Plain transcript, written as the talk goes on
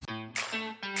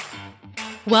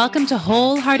Welcome to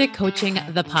Wholehearted Coaching,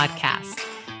 the podcast.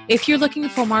 If you're looking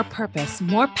for more purpose,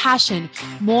 more passion,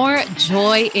 more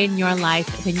joy in your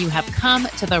life, then you have come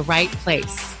to the right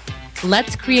place.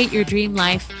 Let's create your dream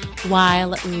life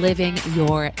while living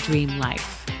your dream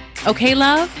life. Okay,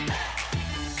 love?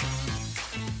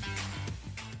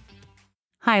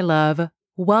 Hi, love.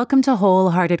 Welcome to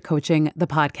Wholehearted Coaching, the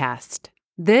podcast.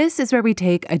 This is where we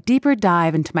take a deeper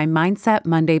dive into my Mindset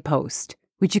Monday post,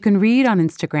 which you can read on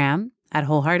Instagram at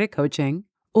Wholehearted Coaching,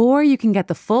 or you can get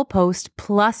the full post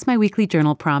plus my weekly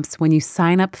journal prompts when you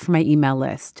sign up for my email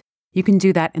list. You can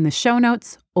do that in the show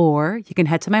notes, or you can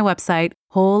head to my website,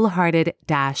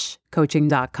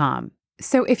 wholehearted-coaching.com.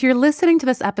 So if you're listening to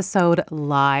this episode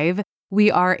live, we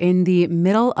are in the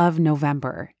middle of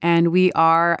November, and we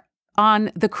are on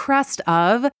the crest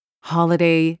of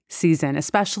holiday season,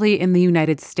 especially in the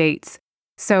United States.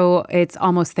 So it's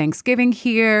almost Thanksgiving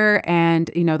here, and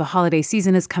the holiday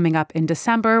season is coming up in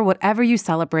December. Whatever you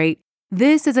celebrate,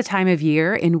 this is a time of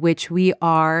year in which we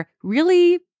are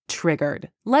really triggered.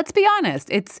 Let's be honest.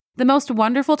 It's the most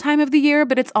wonderful time of the year,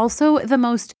 but it's also the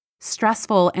most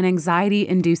stressful and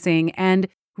anxiety-inducing and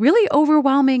really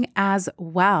overwhelming as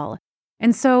well.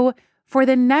 And so for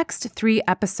the next 3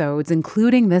 episodes,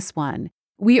 including this one,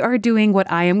 we are doing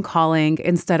what I am calling,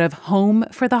 instead of home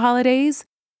for the holidays,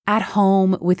 at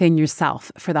home within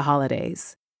yourself for the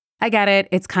holidays. I get it.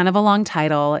 It's kind of a long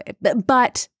title,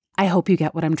 but I hope you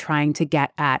get what I'm trying to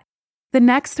get at. The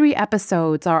next 3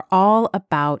 episodes are all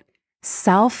about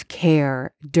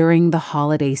self-care during the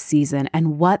holiday season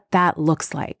and what that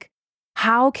looks like.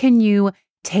 How can you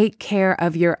take care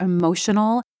of your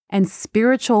emotional and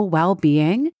spiritual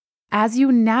well-being as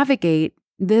you navigate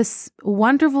this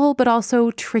wonderful but also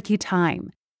tricky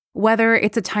time? Whether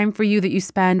it's a time for you that you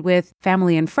spend with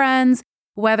family and friends,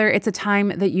 whether it's a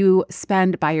time that you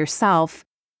spend by yourself,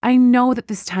 I know that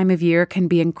this time of year can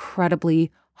be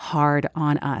incredibly hard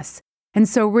on us. And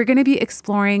so we're going to be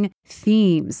exploring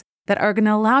themes that are going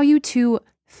to allow you to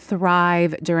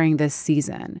thrive during this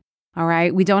season. All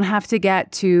right. We don't have to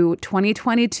get to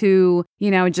 2022,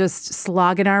 just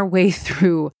slogging our way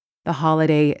through the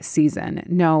holiday season.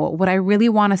 No, what I really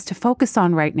want us to focus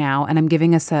on right now, and I'm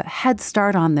giving us a head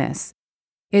start on this,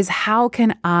 is how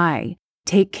can I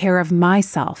take care of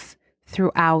myself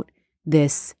throughout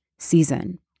this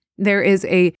season? There is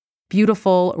a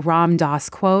beautiful Ram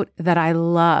Dass quote that I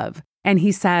love, and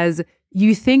he says,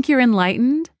 "You think you're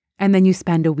enlightened, and then you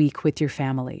spend a week with your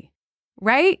family."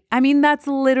 Right? I mean, that's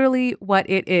literally what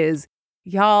it is.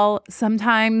 Y'all,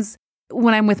 sometimes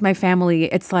when I'm with my family,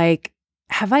 it's like,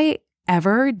 have I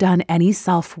ever done any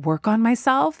self-work on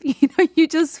myself? You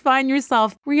just find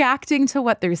yourself reacting to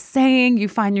what they're saying. You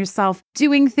find yourself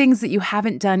doing things that you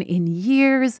haven't done in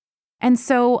years. And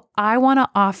so I want to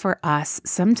offer us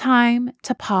some time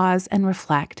to pause and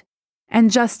reflect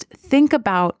and just think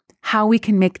about how we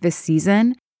can make this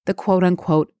season the quote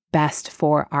unquote best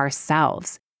for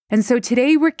ourselves. And so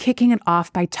today we're kicking it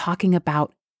off by talking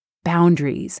about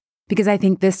boundaries, because I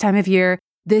think this time of year,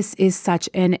 this is such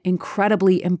an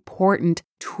incredibly important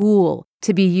tool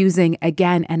to be using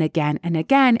again and again and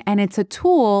again. And it's a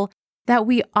tool that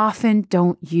we often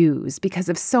don't use because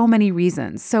of so many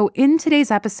reasons. So in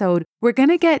today's episode, we're going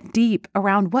to get deep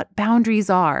around what boundaries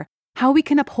are, how we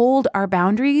can uphold our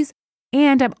boundaries.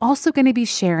 And I'm also going to be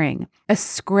sharing a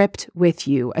script with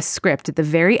you, a script at the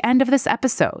very end of this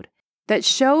episode that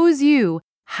shows you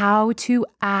how to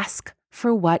ask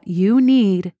for what you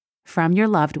need from your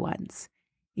loved ones.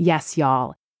 Yes,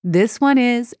 y'all, this one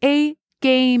is a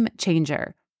game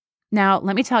changer. Now,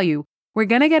 let me tell you, we're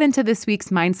going to get into this week's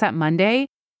Mindset Monday,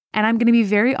 and I'm going to be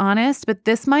very honest, but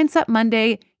this Mindset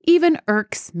Monday even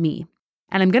irks me.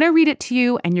 And I'm going to read it to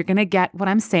you, and you're going to get what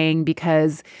I'm saying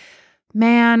because,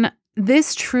 man,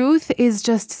 this truth is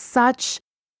just such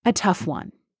a tough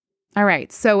one. All right,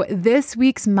 so this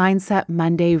week's Mindset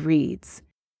Monday reads,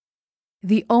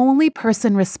 "The only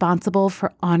person responsible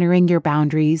for honoring your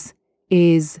boundaries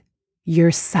is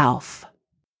yourself."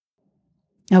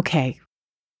 Okay,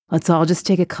 let's all just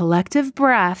take a collective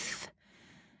breath.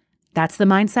 That's the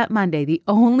Mindset Monday. The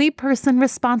only person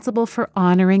responsible for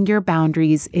honoring your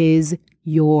boundaries is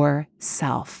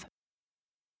yourself.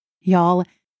 Y'all,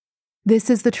 this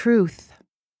is the truth.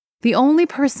 The only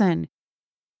person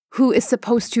who is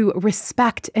supposed to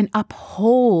respect and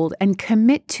uphold and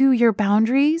commit to your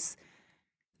boundaries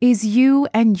is you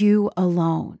and you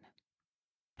alone.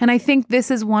 And I think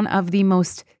this is one of the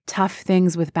most tough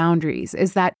things with boundaries,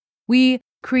 is that we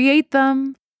create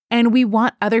them and we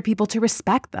want other people to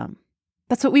respect them.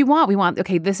 That's what we want. We want,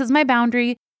 okay, this is my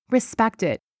boundary, respect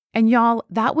it. And y'all,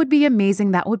 that would be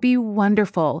amazing. That would be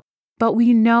wonderful. But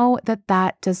we know that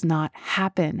that does not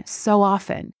happen so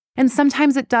often. And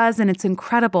sometimes it does, and it's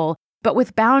incredible. But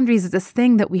with boundaries, it's this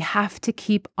thing that we have to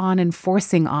keep on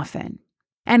enforcing often.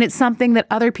 And it's something that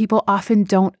other people often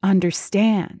don't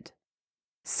understand.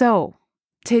 So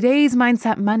today's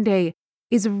Mindset Monday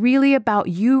is really about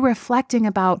you reflecting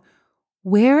about,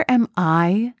 where am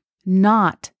I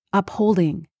not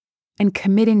upholding and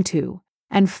committing to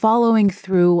and following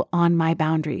through on my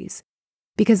boundaries?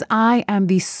 Because I am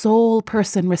the sole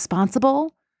person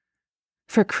responsible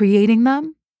for creating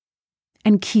them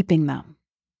and keeping them.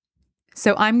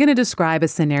 So I'm going to describe a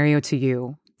scenario to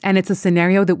you, and it's a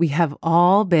scenario that we have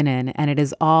all been in, and it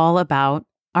is all about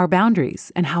our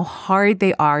boundaries and how hard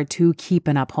they are to keep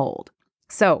and uphold.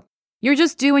 So you're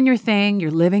just doing your thing,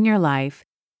 you're living your life,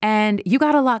 and you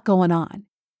got a lot going on.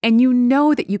 And you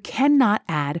know that you cannot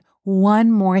add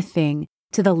one more thing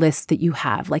to the list that you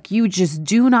have. Like, you just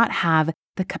do not have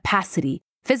the capacity,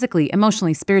 physically,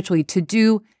 emotionally, spiritually, to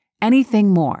do anything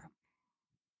more.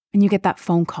 And you get that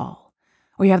phone call,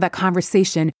 or you have that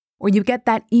conversation, or you get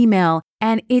that email,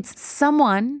 and it's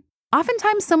someone,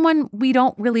 oftentimes someone we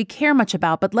don't really care much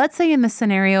about, but let's say in this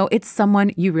scenario, it's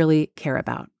someone you really care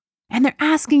about. And they're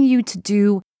asking you to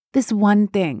do this one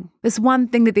thing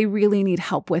that they really need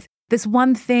help with, this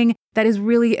one thing that is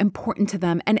really important to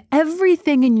them. And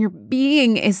everything in your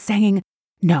being is saying,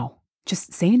 no,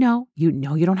 just say no. You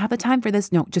know you don't have the time for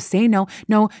this. No, just say no,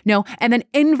 no, no. And then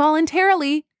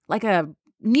involuntarily, like a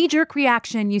knee-jerk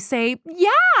reaction, you say,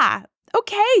 yeah,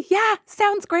 okay, yeah,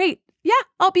 sounds great. Yeah,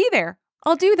 I'll be there.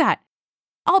 I'll do that.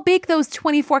 I'll bake those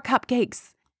 24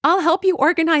 cupcakes. I'll help you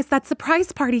organize that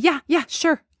surprise party. Yeah,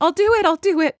 sure. I'll do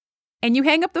it. And you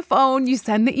hang up the phone, you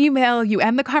send the email, you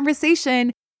end the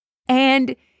conversation.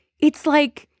 And it's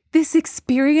like this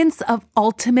experience of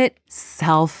ultimate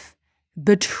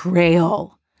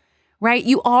self-betrayal, right?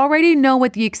 You already know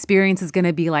what the experience is going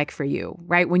to be like for you,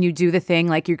 right? When you do the thing,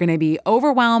 like, you're going to be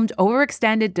overwhelmed,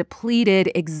 overextended,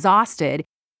 depleted, exhausted,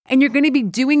 and you're going to be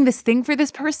doing this thing for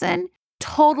this person,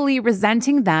 totally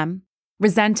resenting them,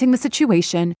 resenting the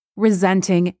situation,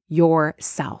 resenting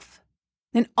yourself.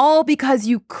 And all because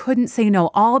you couldn't say no,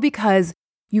 all because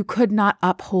you could not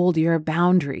uphold your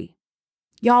boundary.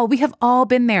 Y'all, we have all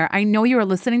been there. I know you are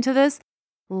listening to this,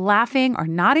 laughing or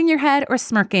nodding your head or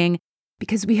smirking,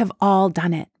 because we have all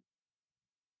done it.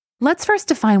 Let's first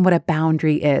define what a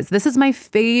boundary is. This is my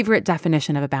favorite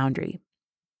definition of a boundary.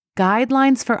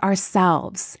 Guidelines for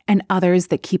ourselves and others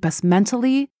that keep us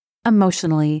mentally,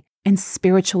 emotionally, and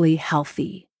spiritually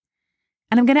healthy.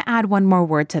 And I'm going to add one more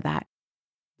word to that.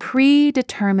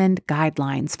 Predetermined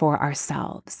guidelines for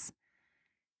ourselves.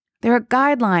 There are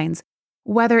guidelines,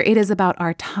 whether it is about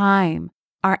our time,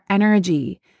 our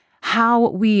energy, how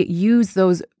we use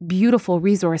those beautiful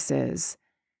resources,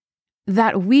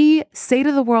 that we say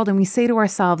to the world and we say to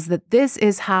ourselves that this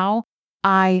is how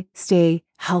I stay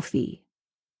healthy.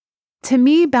 To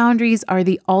me, boundaries are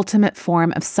the ultimate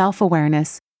form of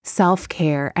self-awareness,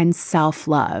 self-care, and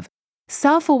self-love.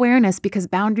 Self-awareness, because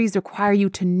boundaries require you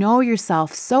to know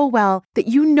yourself so well that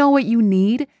you know what you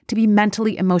need to be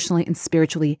mentally, emotionally, and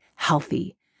spiritually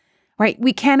healthy, right?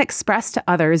 We can't express to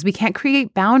others, we can't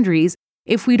create boundaries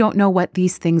if we don't know what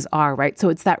these things are, right? So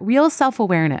it's that real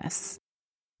self-awareness.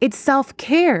 It's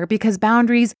self-care, because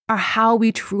boundaries are how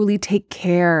we truly take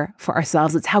care for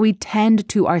ourselves. It's how we tend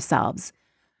to ourselves,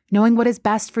 knowing what is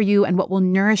best for you and what will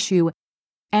nourish you,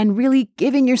 and really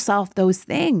giving yourself those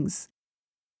things.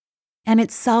 And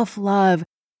it's self-love,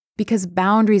 because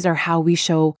boundaries are how we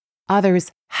show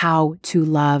others how to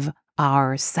love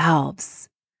ourselves.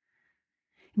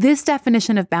 This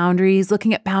definition of boundaries,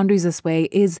 looking at boundaries this way,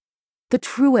 is the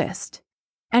truest.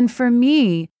 And for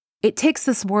me, it takes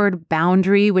this word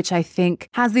boundary, which I think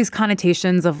has these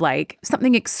connotations of like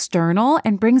something external,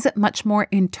 and brings it much more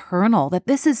internal, that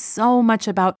this is so much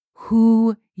about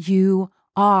who you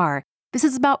are. This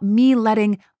is about me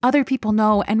letting other people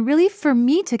know, and really for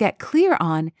me to get clear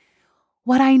on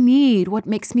what I need, what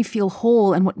makes me feel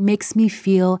whole, and what makes me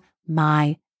feel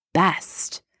my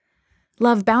best.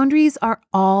 Love, boundaries are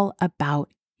all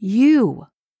about you.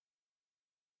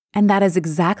 And that is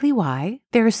exactly why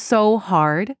they're so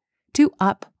hard to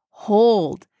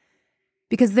uphold,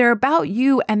 because they're about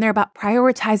you and they're about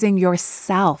prioritizing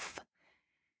yourself.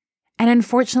 And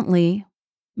unfortunately,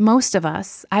 most of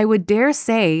us, I would dare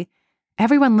say,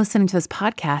 everyone listening to this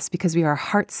podcast, because we are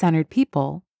heart-centered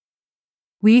people,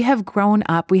 we have grown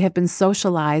up, we have been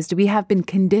socialized, we have been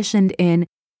conditioned in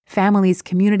families,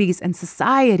 communities, and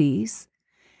societies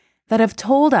that have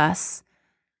told us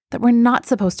that we're not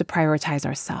supposed to prioritize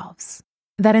ourselves,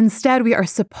 that instead we are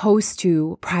supposed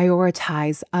to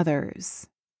prioritize others.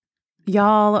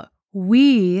 Y'all,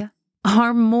 we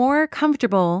are more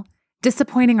comfortable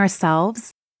disappointing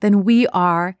ourselves than we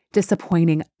are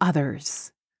disappointing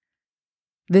others.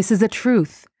 This is a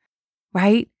truth,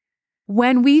 right?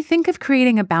 When we think of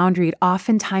creating a boundary, it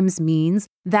oftentimes means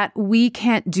that we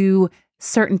can't do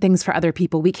certain things for other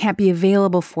people. We can't be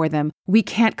available for them. We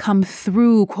can't come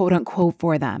through, quote unquote,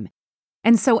 for them.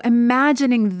 And so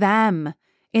imagining them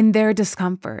in their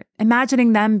discomfort,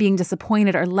 imagining them being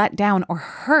disappointed or let down or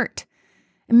hurt,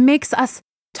 makes us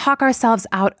talk ourselves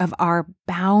out of our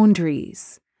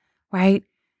boundaries, right?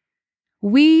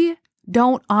 We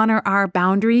don't honor our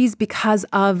boundaries because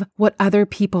of what other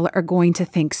people are going to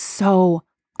think so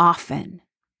often.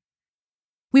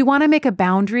 We want to make a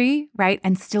boundary, right,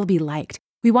 and still be liked.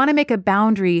 We want to make a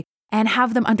boundary and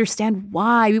have them understand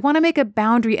why. We want to make a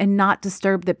boundary and not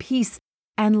disturb the peace.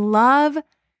 And love,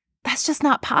 that's just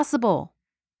not possible.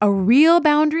 A real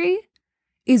boundary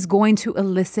is going to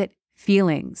elicit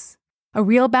feelings. A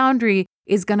real boundary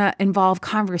is going to involve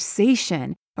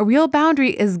conversation. A real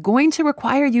boundary is going to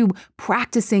require you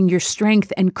practicing your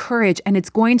strength and courage, and it's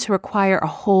going to require a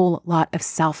whole lot of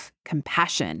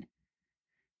self-compassion.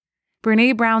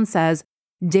 Brené Brown says,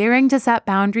 daring to set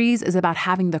boundaries is about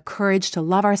having the courage to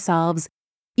love ourselves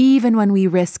even when we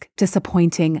risk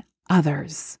disappointing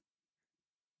others.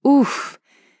 Oof.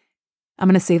 I'm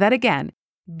going to say that again.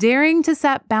 Daring to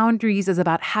set boundaries is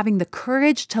about having the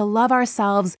courage to love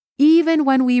ourselves even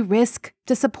when we risk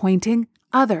disappointing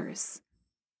others.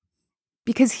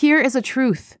 Because here is a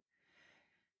truth.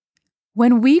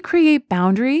 When we create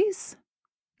boundaries,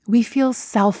 we feel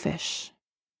selfish.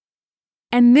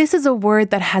 And this is a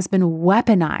word that has been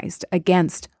weaponized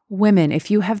against women. If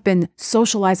you have been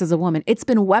socialized as a woman, it's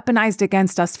been weaponized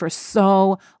against us for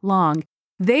so long.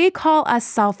 They call us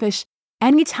selfish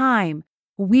anytime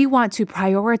we want to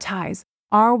prioritize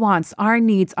our wants, our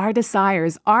needs, our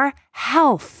desires, our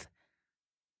health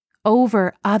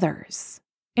over others.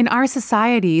 In our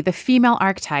society, the female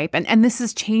archetype, and this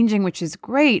is changing, which is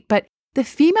great, but the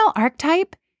female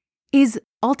archetype is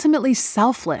ultimately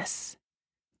selfless,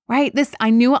 right?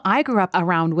 I grew up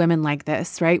around women like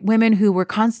this, right? Women who were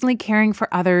constantly caring for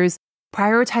others,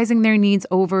 prioritizing their needs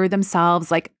over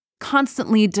themselves, like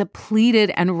constantly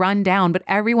depleted and run down, but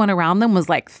everyone around them was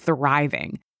like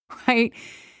thriving, right?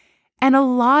 And a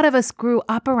lot of us grew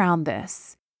up around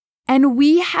this. And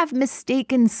we have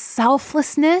mistaken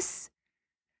selflessness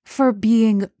for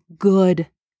being good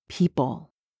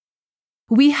people.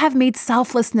 We have made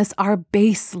selflessness our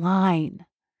baseline.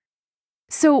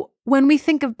 So when we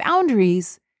think of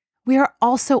boundaries, we are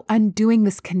also undoing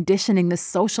this conditioning, this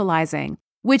socializing,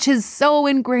 which is so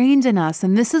ingrained in us.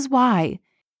 And this is why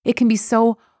it can be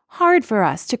so hard for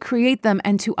us to create them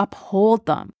and to uphold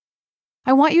them.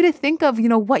 I want you to think of,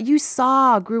 what you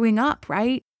saw growing up,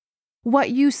 right? What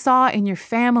you saw in your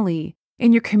family,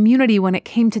 in your community when it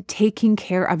came to taking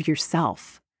care of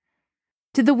yourself.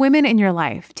 Did the women in your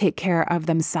life take care of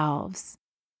themselves?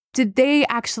 Did they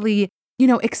actually,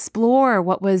 explore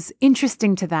what was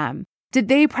interesting to them? Did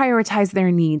they prioritize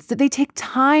their needs? Did they take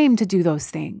time to do those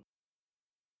things?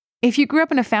 If you grew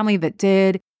up in a family that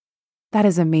did, that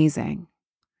is amazing.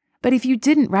 But if you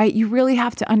didn't, right, you really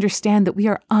have to understand that we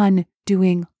are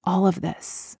undoing all of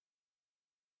this.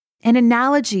 An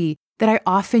analogy that I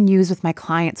often use with my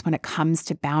clients when it comes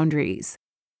to boundaries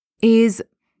is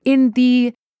in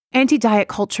the anti-diet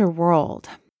culture world.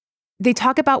 They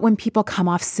talk about when people come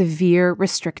off severe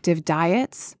restrictive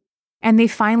diets and they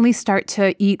finally start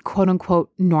to eat quote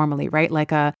unquote normally, right?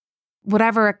 Like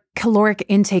whatever caloric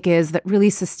intake is that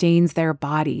really sustains their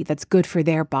body, that's good for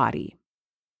their body.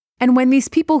 And when these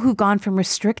people who've gone from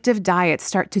restrictive diets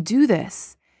start to do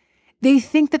this, they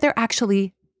think that they're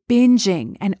actually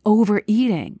binging and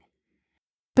overeating.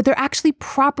 But they're actually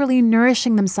properly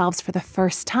nourishing themselves for the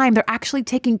first time. They're actually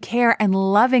taking care and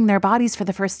loving their bodies for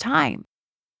the first time.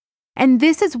 And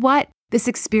this is what this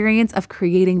experience of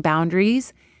creating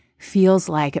boundaries feels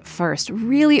like at first,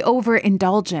 really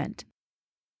overindulgent,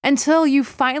 until you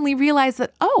finally realize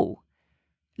that,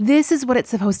 this is what it's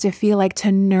supposed to feel like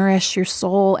to nourish your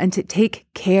soul and to take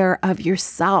care of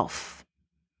yourself.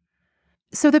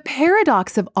 So the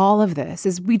paradox of all of this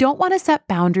is we don't want to set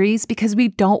boundaries because we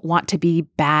don't want to be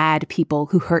bad people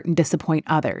who hurt and disappoint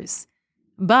others.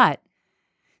 But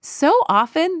so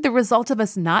often the result of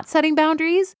us not setting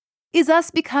boundaries is us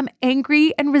become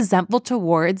angry and resentful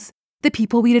towards the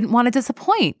people we didn't want to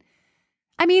disappoint.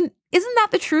 I mean, isn't that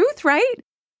the truth, right?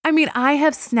 I mean, I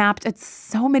have snapped at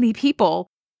so many people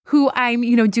who I'm,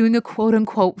 doing a quote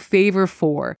unquote favor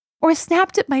for, or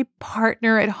snapped at my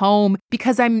partner at home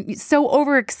because I'm so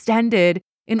overextended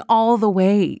in all the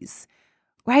ways,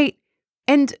 right?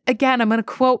 And again, I'm going to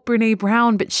quote Brene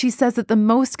Brown, but she says that the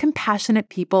most compassionate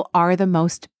people are the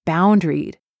most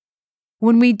boundaried.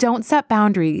 When we don't set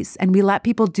boundaries and we let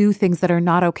people do things that are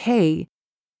not okay,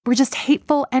 we're just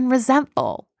hateful and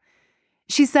resentful.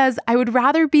 She says, I would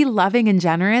rather be loving and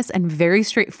generous and very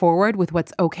straightforward with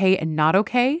what's okay and not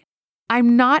okay.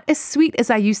 I'm not as sweet as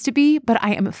I used to be, but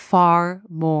I am far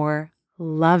more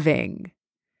loving.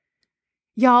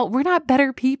 Y'all, we're not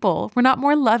better people. We're not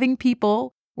more loving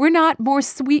people. We're not more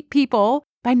sweet people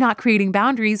by not creating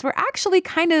boundaries. We're actually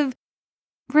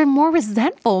we're more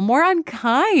resentful, more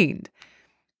unkind.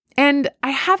 And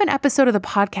I have an episode of the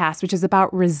podcast which is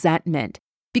about resentment,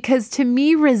 because to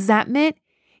me, resentment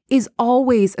is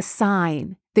always a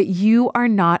sign that you are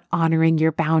not honoring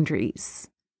your boundaries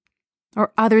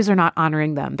or others are not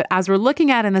honoring them. But as we're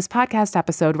looking at in this podcast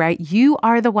episode, right, you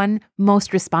are the one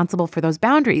most responsible for those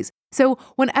boundaries. So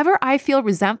whenever I feel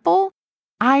resentful,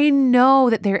 I know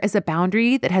that there is a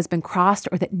boundary that has been crossed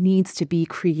or that needs to be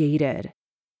created.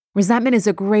 Resentment is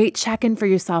a great check-in for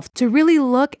yourself to really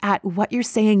look at what you're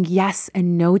saying yes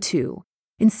and no to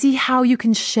and see how you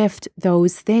can shift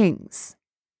those things.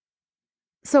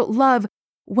 So, love,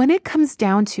 when it comes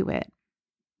down to it,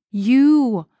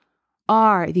 you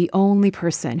are the only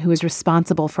person who is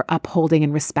responsible for upholding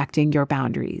and respecting your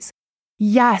boundaries.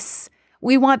 Yes,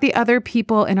 we want the other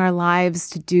people in our lives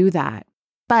to do that,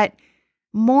 but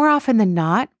more often than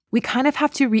not, we kind of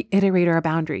have to reiterate our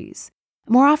boundaries.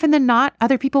 More often than not,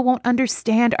 other people won't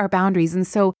understand our boundaries. And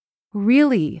so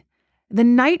really, the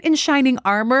knight in shining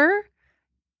armor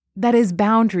that is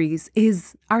boundaries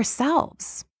is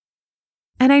ourselves.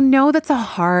 And I know that's a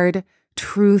hard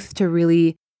truth to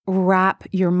really wrap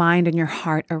your mind and your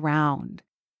heart around.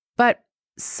 But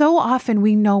so often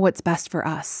we know what's best for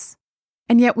us.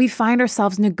 And yet we find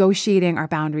ourselves negotiating our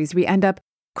boundaries. We end up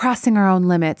crossing our own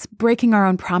limits, breaking our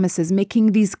own promises,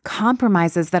 making these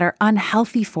compromises that are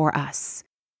unhealthy for us.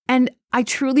 And I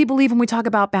truly believe when we talk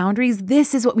about boundaries,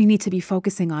 this is what we need to be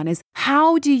focusing on is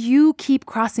how do you keep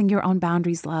crossing your own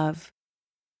boundaries, love?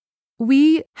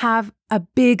 We have a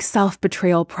big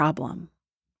self-betrayal problem,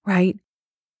 right?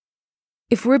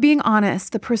 If we're being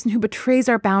honest, the person who betrays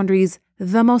our boundaries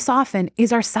the most often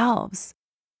is ourselves,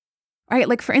 right?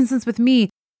 Like for instance, with me,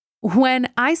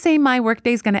 when I say my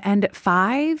workday is going to end at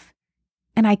 5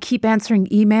 and I keep answering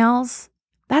emails,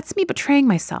 that's me betraying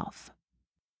myself.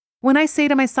 When I say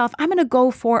to myself, I'm going to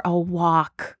go for a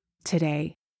walk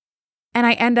today, and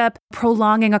I end up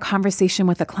prolonging a conversation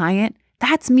with a client,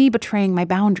 that's me betraying my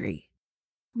boundary.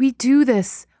 We do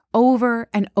this over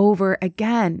and over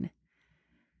again.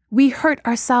 We hurt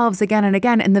ourselves again and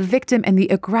again, and the victim and the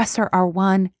aggressor are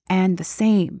one and the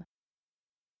same.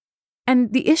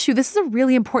 And the issue, this is a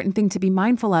really important thing to be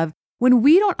mindful of. When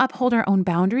we don't uphold our own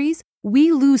boundaries,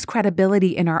 we lose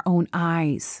credibility in our own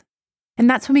eyes. And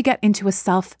that's when we get into a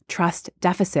self-trust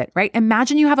deficit, right?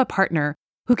 Imagine you have a partner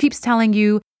who keeps telling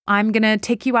you, I'm going to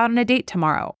take you out on a date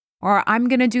tomorrow, or I'm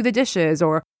going to do the dishes,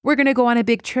 or we're going to go on a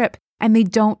big trip, and they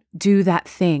don't do that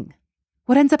thing.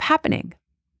 What ends up happening?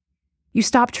 You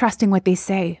stop trusting what they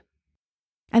say.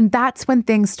 And that's when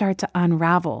things start to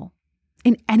unravel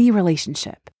in any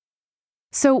relationship.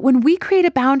 So when we create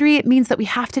a boundary, it means that we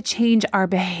have to change our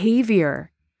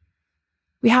behavior.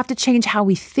 We have to change how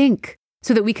we think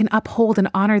so that we can uphold and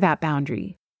honor that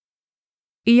boundary.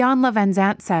 Ian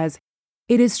LaVenzant says,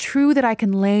 it is true that I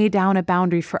can lay down a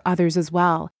boundary for others as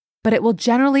well, but it will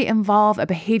generally involve a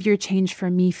behavior change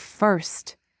for me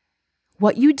first.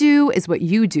 What you do is what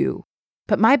you do,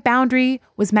 but my boundary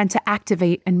was meant to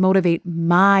activate and motivate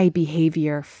my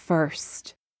behavior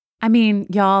first. I mean,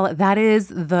 y'all, that is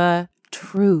the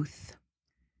truth.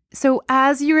 So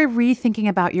as you're rethinking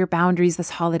about your boundaries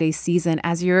this holiday season,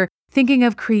 as you're thinking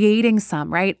of creating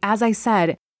some, right? As I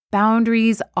said,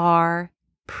 boundaries are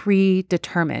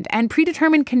predetermined. And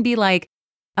predetermined can be like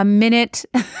a minute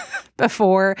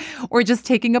before, or just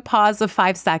taking a pause of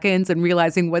 5 seconds and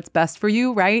realizing what's best for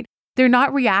you, right? They're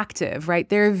not reactive, right?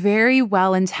 They're very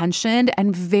well-intentioned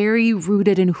and very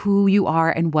rooted in who you are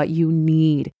and what you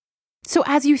need. So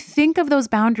as you think of those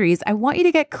boundaries, I want you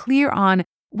to get clear on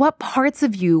what parts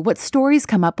of you, what stories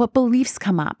come up, what beliefs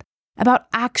come up about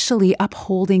actually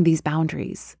upholding these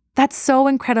boundaries. That's so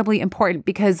incredibly important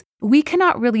because we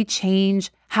cannot really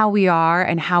change how we are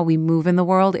and how we move in the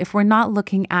world if we're not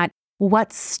looking at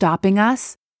what's stopping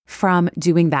us from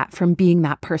doing that, from being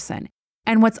that person.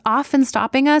 And what's often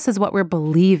stopping us is what we're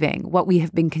believing, what we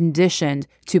have been conditioned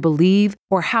to believe,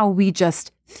 or how we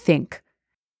just think.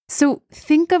 So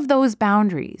think of those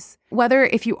boundaries, whether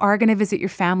if you are going to visit your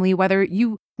family, whether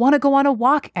you want to go on a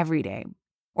walk every day,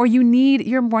 or you need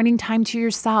your morning time to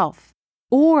yourself,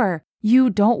 or you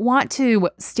don't want to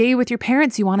stay with your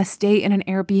parents. You want to stay in an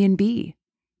Airbnb,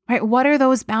 right? What are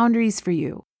those boundaries for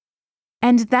you?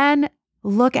 And then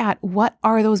look at what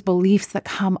are those beliefs that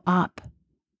come up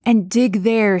and dig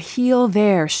there, heal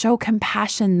there, show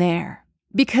compassion there.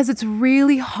 Because it's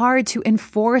really hard to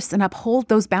enforce and uphold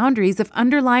those boundaries if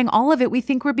underlying all of it, we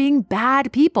think we're being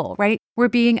bad people, right? We're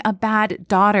being a bad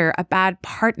daughter, a bad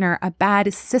partner, a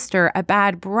bad sister, a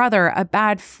bad brother, a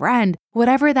bad friend,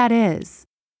 whatever that is.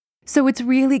 So it's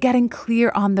really getting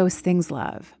clear on those things,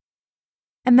 love.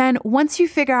 And then once you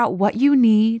figure out what you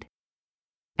need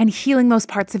and healing those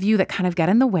parts of you that kind of get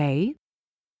in the way,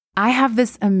 I have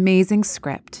this amazing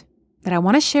script that I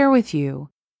want to share with you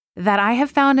that I have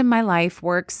found in my life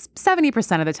works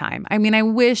 70% of the time. I mean, I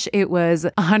wish it was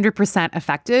 100%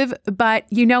 effective, but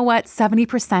you know what?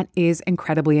 70% is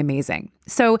incredibly amazing.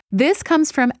 So this comes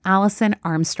from Alison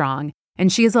Armstrong,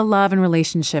 and she is a love and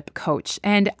relationship coach.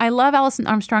 And I love Alison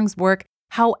Armstrong's work.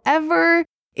 However,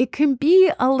 it can be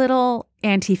a little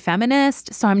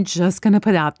anti-feminist, so I'm just going to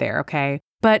put out there, okay?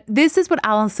 But this is what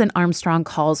Alison Armstrong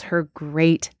calls her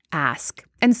great ask.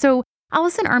 And so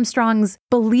Alison Armstrong's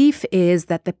belief is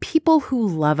that the people who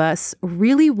love us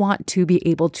really want to be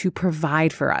able to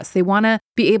provide for us. They want to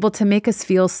be able to make us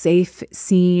feel safe,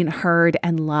 seen, heard,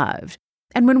 and loved.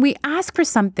 And when we ask for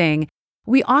something,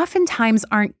 we oftentimes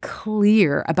aren't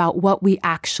clear about what we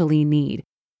actually need.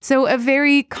 So a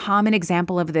very common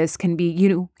example of this can be,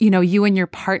 you and your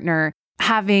partner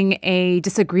having a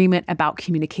disagreement about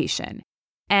communication.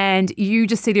 And you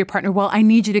just say to your partner, well, I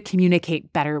need you to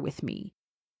communicate better with me.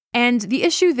 And the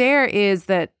issue there is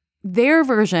that their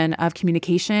version of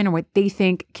communication or what they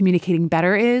think communicating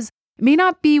better is may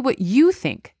not be what you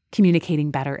think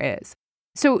communicating better is.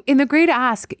 So in the Great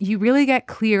Ask, you really get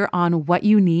clear on what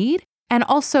you need and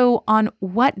also on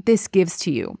what this gives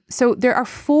to you. So there are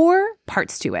 4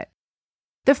 parts to it.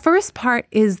 The first part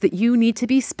is that you need to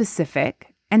be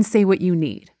specific and say what you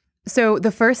need. So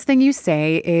the first thing you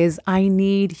say is, I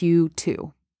need you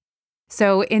to.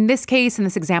 So in this case, in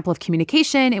this example of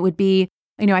communication, it would be,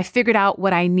 I figured out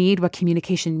what I need, what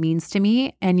communication means to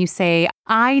me. And you say,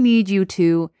 I need you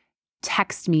to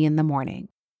text me in the morning.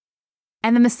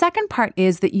 And then the second part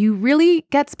is that you really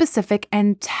get specific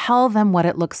and tell them what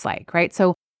it looks like, right?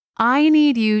 So I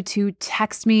need you to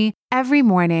text me every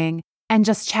morning and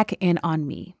just check in on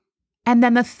me. And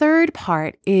then the third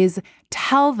part is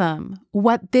tell them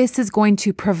what this is going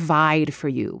to provide for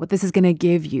you, what this is going to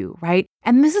give you, right?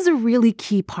 And this is a really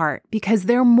key part because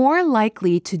they're more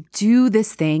likely to do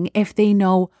this thing if they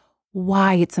know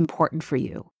why it's important for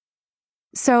you.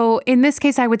 So in this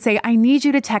case, I would say, I need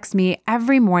you to text me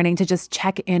every morning to just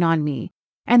check in on me.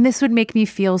 And this would make me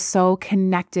feel so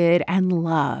connected and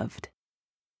loved.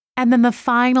 And then the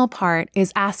final part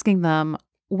is asking them,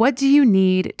 what do you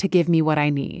need to give me what I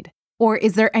need? Or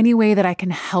is there any way that I can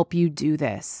help you do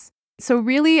this? So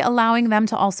really allowing them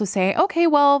to also say, okay,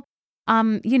 well,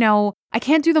 I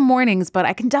can't do the mornings, but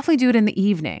I can definitely do it in the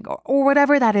evening or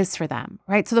whatever that is for them,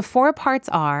 right? So the 4 parts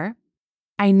are,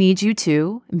 I need you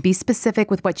to be specific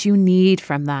with what you need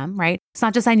from them, right? It's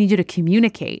not just I need you to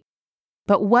communicate,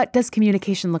 but what does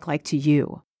communication look like to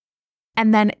you?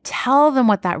 And then tell them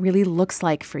what that really looks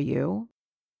like for you.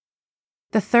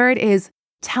 The third is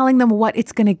telling them what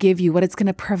it's going to give you, what it's going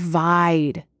to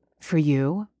provide for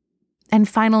you. And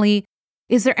finally,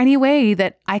 is there any way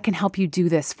that I can help you do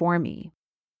this for me?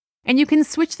 And you can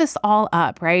switch this all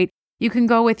up, right? You can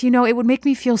go with, it would make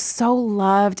me feel so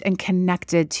loved and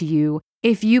connected to you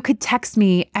if you could text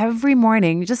me every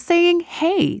morning just saying,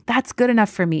 hey, that's good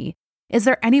enough for me. Is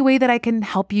there any way that I can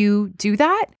help you do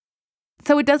that?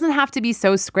 So it doesn't have to be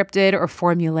so scripted or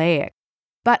formulaic.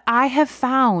 But I have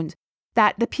found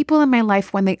that the people in my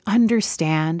life, when they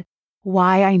understand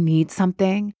why I need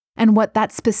something and what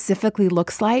that specifically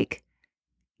looks like,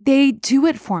 they do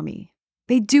it for me.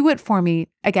 They do it for me,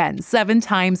 again, 7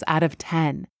 times out of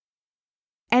 10.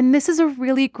 And this is a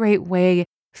really great way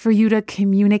for you to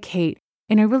communicate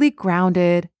in a really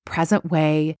grounded, present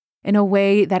way, in a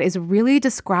way that is really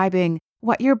describing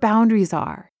what your boundaries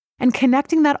are and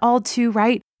connecting that all to,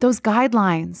 right, those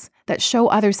guidelines that show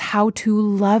others how to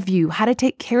love you, how to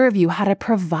take care of you, how to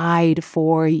provide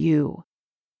for you.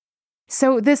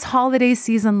 So this holiday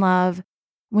season, love,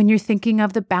 when you're thinking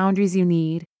of the boundaries you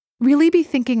need, really be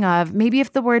thinking of, maybe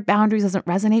if the word boundaries doesn't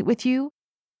resonate with you,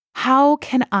 how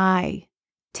can I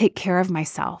take care of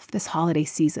myself this holiday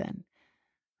season?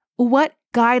 What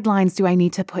guidelines do I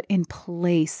need to put in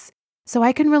place so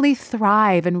I can really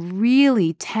thrive and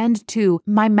really tend to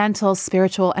my mental,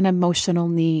 spiritual, and emotional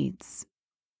needs?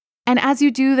 And as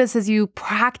you do this, as you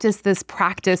practice this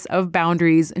practice of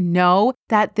boundaries, know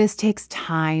that this takes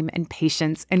time and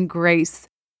patience and grace.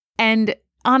 And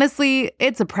honestly,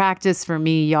 it's a practice for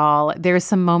me, y'all. There's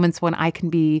some moments when I can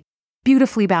be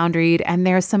beautifully boundaried, and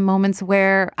there's some moments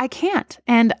where I can't.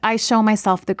 And I show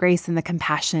myself the grace and the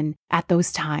compassion at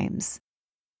those times.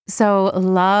 So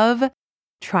love,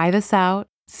 try this out,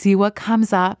 see what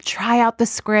comes up, try out the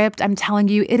script. I'm telling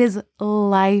you, it is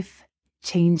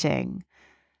life-changing.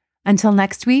 Until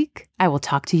next week, I will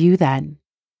talk to you then.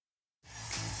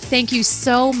 Thank you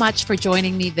so much for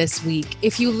joining me this week.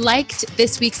 If you liked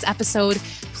this week's episode,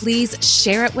 please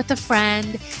share it with a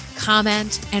friend,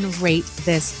 comment, and rate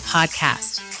this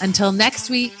podcast. Until next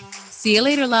week, see you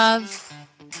later, love.